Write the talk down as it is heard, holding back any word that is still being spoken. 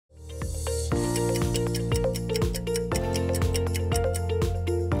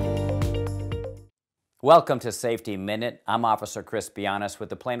Welcome to Safety Minute. I'm Officer Chris Bianez with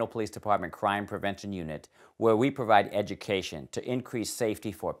the Plano Police Department Crime Prevention Unit, where we provide education to increase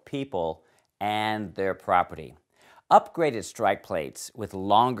safety for people and their property. Upgraded strike plates with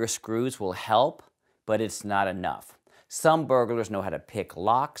longer screws will help, but it's not enough. Some burglars know how to pick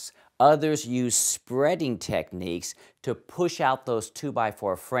locks. Others use spreading techniques to push out those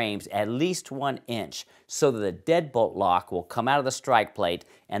 2x4 frames at least 1 inch so that the deadbolt lock will come out of the strike plate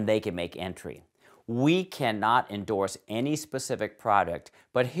and they can make entry. We cannot endorse any specific product,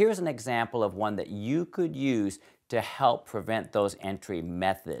 but here's an example of one that you could use to help prevent those entry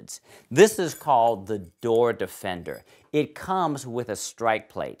methods. This is called the Door Defender. It comes with a strike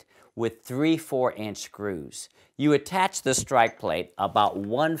plate with 3 4-inch screws. You attach the strike plate about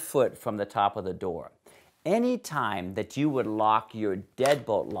 1 foot from the top of the door. Anytime that you would lock your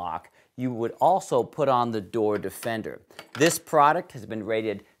deadbolt lock, you would also put on the Door Defender. This product has been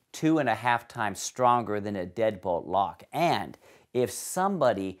rated 2.5 times stronger than a deadbolt lock. And if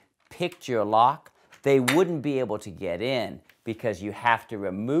somebody picked your lock, they wouldn't be able to get in because you have to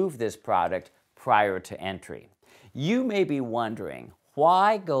remove this product prior to entry. You may be wondering,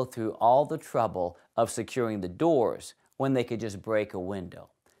 why go through all the trouble of securing the doors when they could just break a window?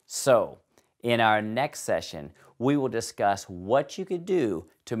 So, in our next session, we will discuss what you could do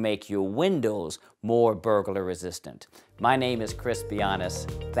to make your windows more burglar resistant. My name is Chris Bianez.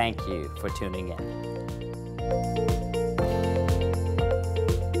 Thank you for tuning in.